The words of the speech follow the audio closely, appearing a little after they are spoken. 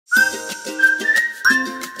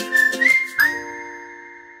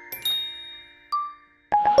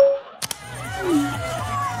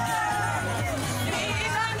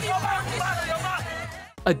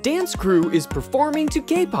A dance crew is performing to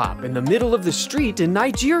K-pop in the middle of the street in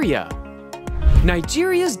Nigeria.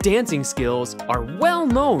 Nigeria's dancing skills are well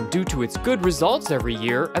known due to its good results every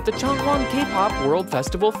year at the Changwon K-pop World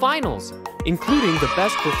Festival Finals, including the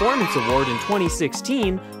Best Performance Award in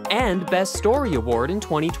 2016 and Best Story Award in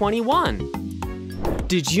 2021.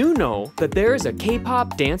 Did you know that there is a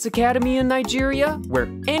K-pop dance academy in Nigeria where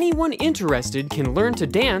anyone interested can learn to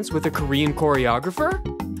dance with a Korean choreographer?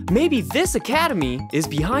 Maybe this academy is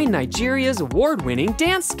behind Nigeria's award-winning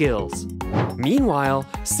dance skills. Meanwhile,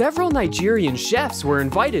 several Nigerian chefs were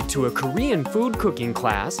invited to a Korean food cooking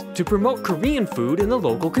class to promote Korean food in the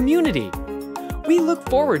local community. We look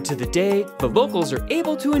forward to the day the locals are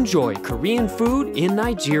able to enjoy Korean food in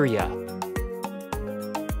Nigeria.